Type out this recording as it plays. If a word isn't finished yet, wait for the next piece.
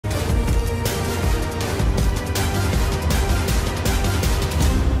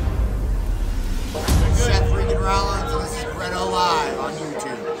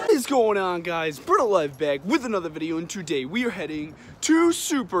going on, guys? Bretto Live back with another video, and today we are heading to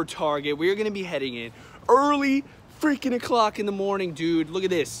Super Target. We are going to be heading in early freaking o'clock in the morning, dude. Look at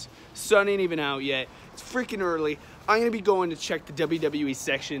this. Sun ain't even out yet. It's freaking early. I'm going to be going to check the WWE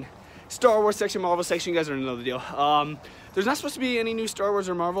section, Star Wars section, Marvel section. You guys already know the deal. There's not supposed to be any new Star Wars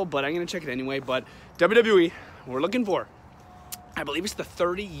or Marvel, but I'm going to check it anyway. But WWE, we're looking for, I believe it's the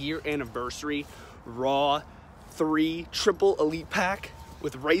 30-year anniversary Raw 3 Triple Elite Pack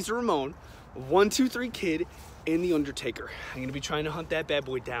with Razor Ramon, 1, 2, 3 Kid, and The Undertaker. I'm going to be trying to hunt that bad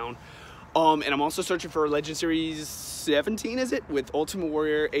boy down. And I'm also searching for Legend Series 17, is it? With Ultimate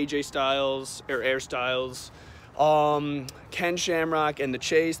Warrior, AJ Styles, or Air Styles, Ken Shamrock, and The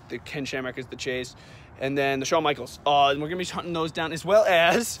Chase. The Ken Shamrock is The Chase. And then the Shawn Michaels. And we're going to be hunting those down, as well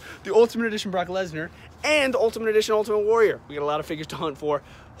as the Ultimate Edition Brock Lesnar and the Ultimate Edition Ultimate Warrior. We got a lot of figures to hunt for.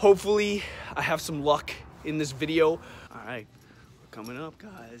 Hopefully, I have some luck in this video. All right. Coming up,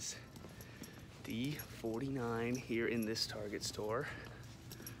 guys, D49 here in this Target store.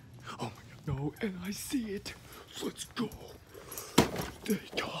 Oh my God, no, and I see it. Let's go. They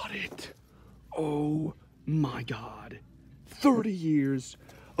got it. Oh my God. 30 years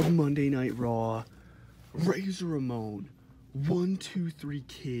of Monday Night Raw. Razor Ramon, 1, 2, 3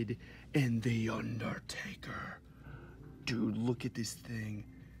 Kid, and The Undertaker. Dude, look at this thing.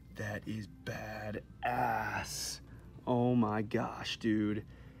 That is badass. Oh my gosh, dude.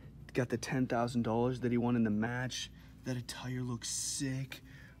 Got the $10,000 that he won in the match. That attire looks sick.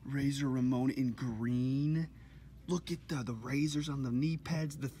 Razor Ramon in green. Look at the razors on the knee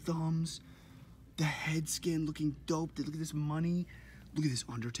pads, the thumbs. The head skin looking dope. Look at this money. Look at this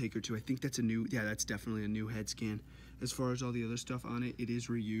Undertaker too. I think that's a new, yeah, that's definitely a new head scan. As far as all the other stuff on it, it is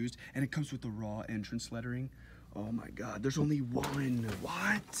reused. And it comes with the Raw entrance lettering. Oh my God, there's only one.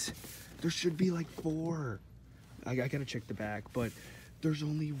 What? There should be like 4. I gotta check the back, but there's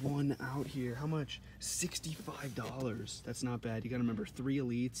only one out here. How much? $65. That's not bad. You gotta remember 3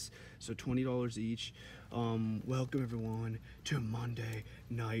 elites, so $20 each. Welcome everyone to Monday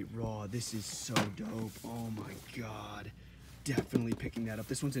Night Raw. This is so dope. Oh my God. Definitely picking that up.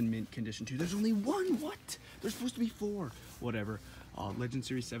 This one's in mint condition too. There's only one. What? There's supposed to be 4. Whatever. Legend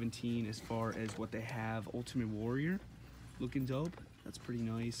Series 17 as far as what they have. Ultimate Warrior. Looking dope. That's pretty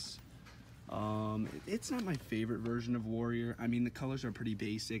nice. It's not my favorite version of Warrior. I mean, the colors are pretty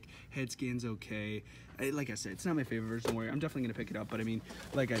basic. Head scan's okay. Like I said, it's not my favorite version of Warrior. I'm definitely gonna pick it up, but I mean,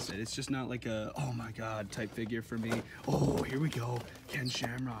 like I said, it's just not like a, oh my God, type figure for me. Oh, here we go. Ken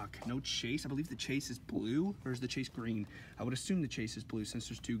Shamrock. No Chase. I believe the Chase is blue, or is the Chase green? I would assume the Chase is blue since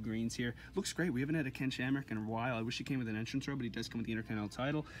there's 2 greens here. Looks great. We haven't had a Ken Shamrock in a while. I wish he came with an entrance row, but he does come with the Intercontinental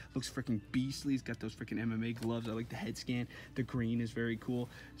title. Looks freaking beastly. He's got those freaking MMA gloves. I like the head scan. The green is very cool.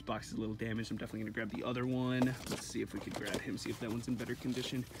 This box is a little damaged. I'm definitely gonna grab the other one. Let's see if we can grab him, see if that one's in better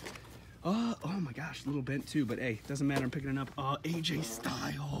condition. Oh my gosh, a little bent too, but hey, doesn't matter, I'm picking it up. AJ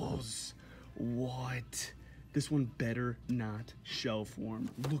Styles. What? This one better not shell form.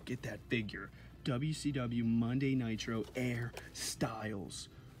 Look at that figure. WCW Monday Nitro Air Styles.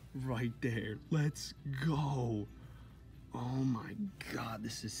 Right there. Let's go. Oh my God,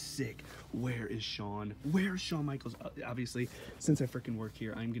 this is sick. Where is Shawn? Where is Shawn Michaels? Obviously, since I freaking work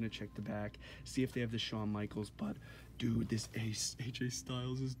here, I'm gonna check the back, see if they have the Shawn Michaels, but dude, this AJ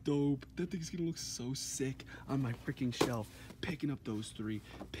Styles is dope. That thing's gonna look so sick on my freaking shelf. Picking up those 3,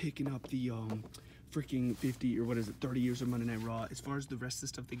 picking up the freaking 50, or what is it, 30 years of Monday Night Raw. As far as the rest of the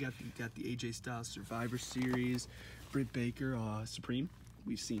stuff they got the AJ Styles Survivor Series, Britt Baker, Supreme.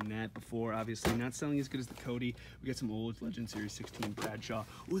 We've seen that before, obviously. Not selling as good as the Cody. We got some old Legend Series 16 Bradshaw.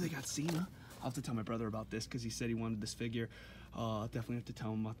 Oh, they got Cena. I'll have to tell my brother about this because he said he wanted this figure. Definitely have to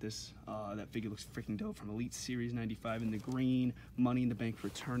tell him about this. That figure looks freaking dope from Elite Series 95 in the green. Money in the Bank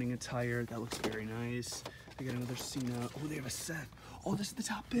returning attire. That looks very nice. They got another Cena. Oh, they have a Seth. Oh, this is the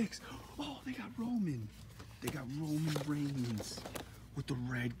top picks. Oh, they got Roman. They got Roman Reigns with the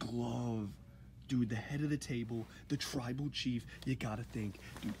red glove. Dude, the head of the table, the tribal chief, you gotta think,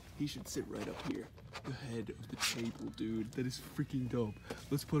 dude, he should sit right up here. The head of the table, dude. That is freaking dope.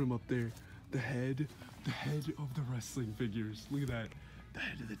 Let's put him up there. The head of the wrestling figures. Look at that. The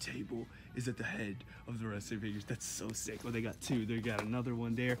head of the table is at the head of the wrestling figures. That's so sick. Oh, they got 2. They got another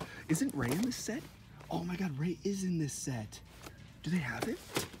one there. Isn't Ray in this set? Oh my God, Ray is in this set. Do they have it?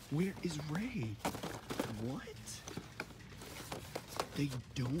 Where is Ray? What? They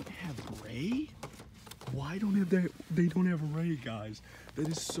don't have Ray? Why don't have they don't have Ray, guys? That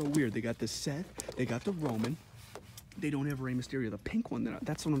is so weird. They got the Seth, they got the Roman. They don't have Rey Mysterio, the pink one.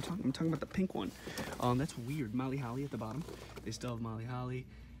 That's what I'm talking about, the pink one. That's weird. Molly Holly at the bottom. They still have Molly Holly.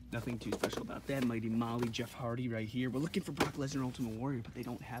 Nothing too special about that. Mighty Molly, Jeff Hardy right here. We're looking for Brock Lesnar Ultimate Warrior, but they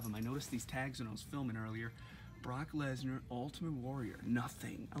don't have him. I noticed these tags when I was filming earlier. Brock Lesnar Ultimate Warrior,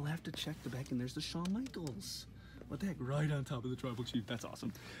 nothing. I'll have to check the back, and there's the Shawn Michaels. What the heck? Right on top of the Tribal Chief. That's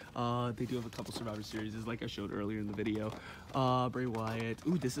awesome. They do have a couple Survivor Series, like I showed earlier in the video. Bray Wyatt.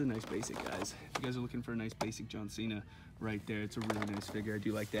 Ooh, this is a nice basic, guys. If you guys are looking for a nice basic John Cena, right there. It's a really nice figure. I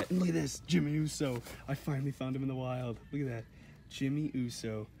do like that. And look at this, Jimmy Uso. I finally found him in the wild. Look at that. Jimmy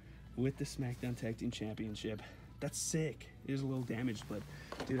Uso with the SmackDown Tag Team Championship. That's sick. It is a little damaged, but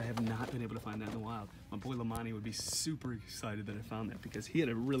dude, I have not been able to find that in the wild. My boy Lamani would be super excited that I found that because he had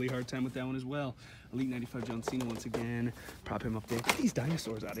a really hard time with that one as well. Elite 95 John Cena once again. Prop him up there. Get these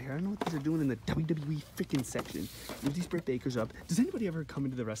dinosaurs out of here. I don't know what these are doing in the WWE freaking section. Move these Britt Bakers up. Does anybody ever come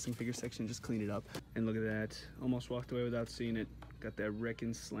into the wrestling figure section and just clean it up? And look at that. Almost walked away without seeing it. Got that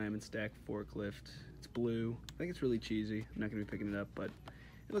wrecking slam and stack forklift. It's blue. I think it's really cheesy. I'm not going to be picking it up, but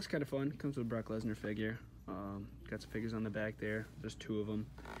it looks kind of fun. Comes with a Brock Lesnar figure. Got some figures on the back there. There's 2 of them.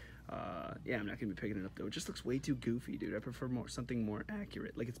 Yeah, I'm not gonna be picking it up though. It just looks way too goofy, dude. I prefer something more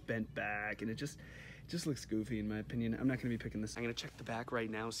accurate. Like it's bent back and it just looks goofy in my opinion. I'm not gonna be picking this. I'm gonna check the back right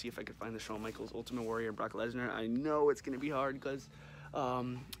now, see if I can find the Shawn Michaels Ultimate Warrior and Brock Lesnar. I know it's gonna be hard because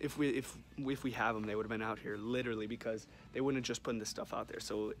if we have them, they would have been out here literally because they wouldn't have just put this stuff out there.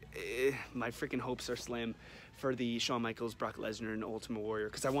 So my freaking hopes are slim for the Shawn Michaels, Brock Lesnar, and Ultimate Warrior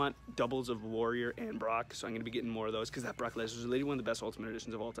because I want doubles of Warrior and Brock. So I'm gonna be getting more of those because that Brock Lesnar is literally one of the best Ultimate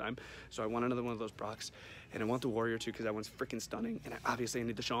Editions of all time. So I want another one of those Brocks, and I want the Warrior too because that one's freaking stunning. And obviously I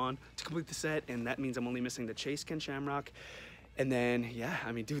need the Shawn to complete the set, and that means I'm only missing the Chase Ken Shamrock. And then yeah,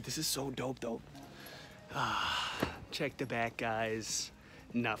 I mean, dude, this is so dope though. Check the back, guys.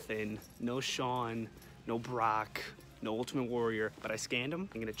 Nothing. No Shawn, no Brock, no Ultimate Warrior, but I scanned them.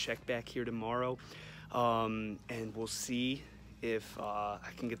 I'm gonna check back here tomorrow, and we'll see if I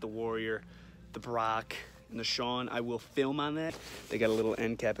can get the Warrior, the Brock, and the Shawn. I will film on that. They got a little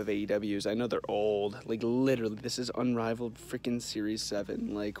end cap of AEWs. I know they're old. Like literally, this is unrivaled freaking Series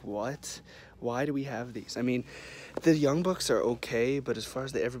 7. Like what? Why do we have these? I mean, the Young Bucks are okay, but as far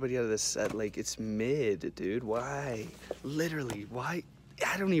as everybody out of this set, like it's mid, dude. Why? Literally, why?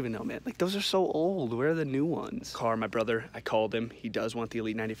 I don't even know, man. Like those are so old. Where are the new ones? Carr, my brother, I called him. He does want the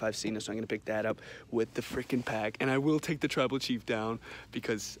Elite 95 Cena, so I'm gonna pick that up with the freaking pack. And I will take the Tribal Chief down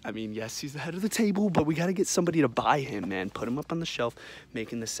because, I mean, yes, he's the head of the table, but we gotta get somebody to buy him, man. Put him up on the shelf,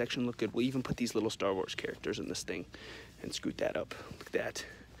 making this section look good. We'll even put these little Star Wars characters in this thing and scoot that up. Look at that.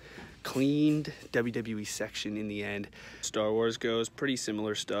 Cleaned WWE section in the end. Star Wars goes, pretty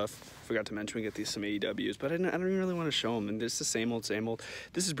similar stuff. Forgot to mention we get some AEWs, but I don't even really want to show them. And this is the same old, same old.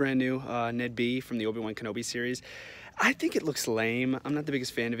 This is brand new, Ned B from the Obi-Wan Kenobi series. I think it looks lame. I'm not the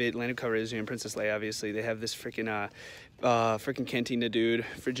biggest fan of it. Lando Calrissian and Princess Leia, obviously. They have this freaking Cantina dude,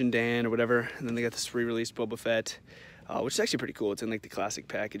 Frigid Dan or whatever. And then they got this re-released Boba Fett. Which is actually pretty cool. It's in like the classic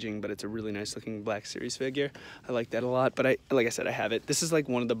packaging, but it's a really nice looking Black Series figure. I like that a lot, but like I said, I have it. This is like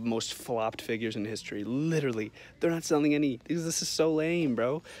one of the most flopped figures in history. Literally, they're not selling any. This is so lame,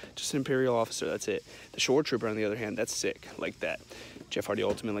 bro. Just an Imperial officer, that's it. The Shore Trooper, on the other hand, that's sick, like that. Jeff Hardy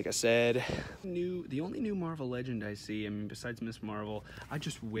Ultimate, like I said. The only new Marvel Legend I see, I mean, besides Miss Marvel, I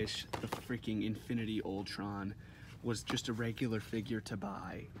just wish the freaking Infinity Ultron was just a regular figure to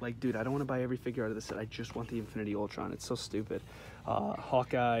buy. Like, dude, I don't want to buy every figure out of the set. I just want the Infinity Ultron. It's so stupid.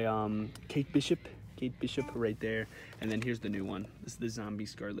 Hawkeye, Kate Bishop right there. And then here's the new one. This is the Zombie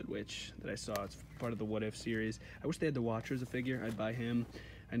Scarlet Witch that I saw. It's part of the What If series. I wish they had the Watcher as a figure. I'd buy him.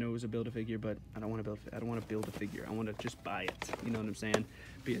 I know it was a build-a-figure, but I don't want to build a figure. I want to just buy it. You know what I'm saying?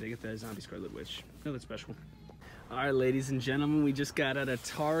 But yeah, they get the Zombie Scarlet Witch. Nothing special. All right, ladies and gentlemen, we just got out of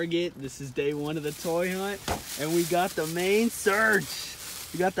Target. This is day 1 of the toy hunt, and we got the main search.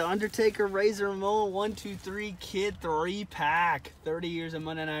 We got the Undertaker Razor Ramon 1, 2, 3 Kid 3-pack. 30 years of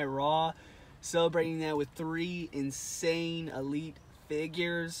Monday Night Raw. Celebrating that with 3 insane Elite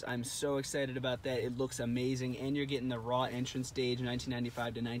figures. I'm so excited about that. It looks amazing, and you're getting the Raw entrance stage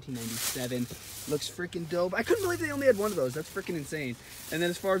 1995 to 1997. Looks freaking dope. I couldn't believe they only had one of those. That's freaking insane. And then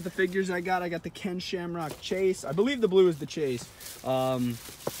as far as the figures I got the Ken Shamrock Chase. I believe the blue is the Chase. I'm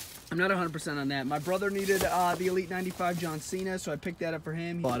not 100% on that. My brother needed the Elite 95 John Cena, so I picked that up for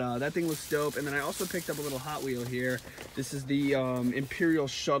him. But that thing looks dope. And then I also picked up a little Hot Wheel here. This is the Imperial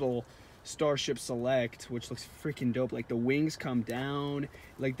Shuttle Starship Select, which looks freaking dope. Like the wings come down.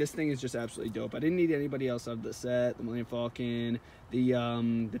 Like this thing is just absolutely dope. I didn't need anybody else out of the set. The Millennium Falcon, the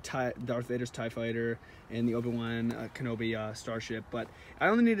Darth Vader's TIE Fighter, and the Obi-Wan Kenobi Starship. But I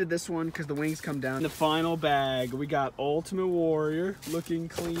only needed this one because the wings come down. In the final bag, we got Ultimate Warrior, looking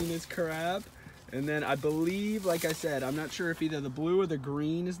clean as crap. And then I believe, like I said, I'm not sure if either the blue or the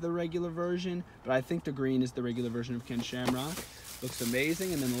green is the regular version, but I think the green is the regular version of Ken Shamrock. Looks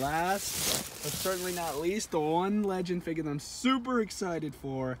amazing. And then last, but certainly not least, the one legend figure that I'm super excited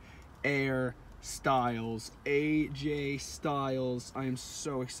for, Air Styles, AJ Styles. I am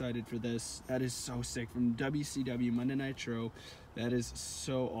so excited for this. That is so sick. From WCW Monday Nitro. That is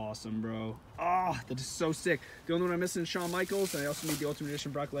so awesome, bro. Ah, that is so sick. The only one I'm missing is Shawn Michaels. And I also need the Ultimate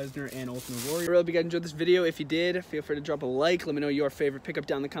Edition Brock Lesnar and Ultimate Warrior. I really hope you guys enjoyed this video. If you did, feel free to drop a like. Let me know your favorite pickup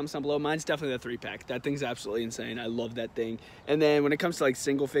down in the comments down below. Mine's definitely the 3-pack. That thing's absolutely insane. I love that thing. And then when it comes to like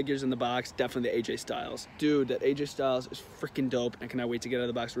single figures in the box, definitely the AJ Styles. Dude, that AJ Styles is freaking dope. I cannot wait to get out of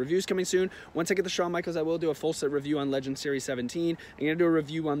the box. Reviews coming soon. Once I get the Shawn Michaels, I will do a full set review on Legend Series 17. I'm gonna do a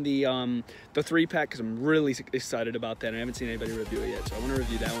review on the 3-pack because I'm really excited about that. I haven't seen anybody review it yet, so I want to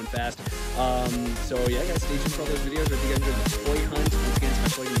review that one fast. So yeah, guys, stay tuned for all those videos. If you guys enjoyed the toy hunt, once again,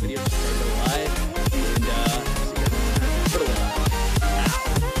 special